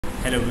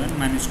Hello everyone,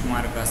 my name is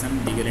Kumar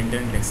Akasan, legal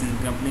intern at Lexis and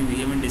Company. We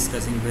have been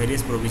discussing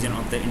various provisions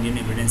of the Indian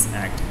Evidence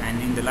Act,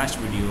 and in the last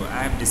video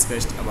I have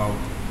discussed about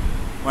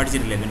what is a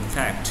relevant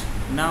fact.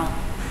 Now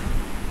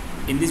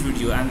in this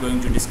video I am going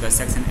to discuss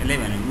section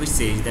 11, which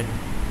says that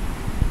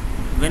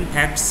when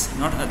facts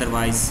not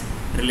otherwise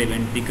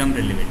relevant become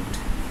relevant.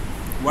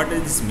 What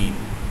does this mean?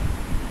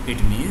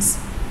 It means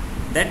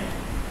that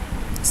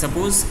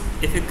suppose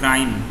if a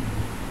crime,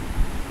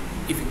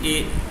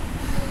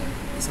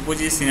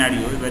 suppose a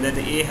scenario whether the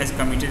A has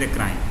committed a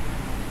crime,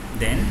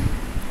 then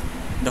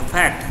the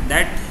fact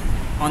that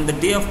on the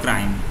day of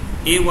crime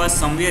A was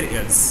somewhere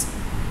else,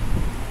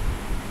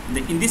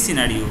 in this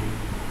scenario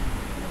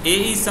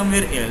A is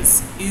somewhere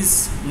else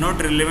is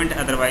not relevant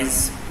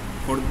otherwise,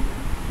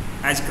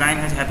 as crime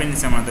has happened in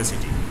some other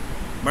city.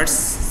 But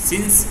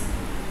since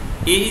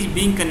A is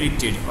being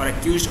convicted or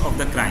accused of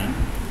the crime,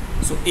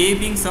 so A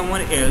being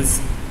somewhere else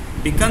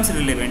becomes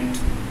relevant,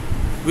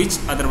 which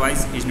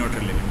otherwise is not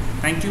relevant.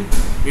 Thank you.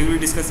 We will be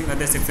discussing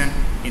other section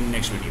in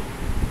next video.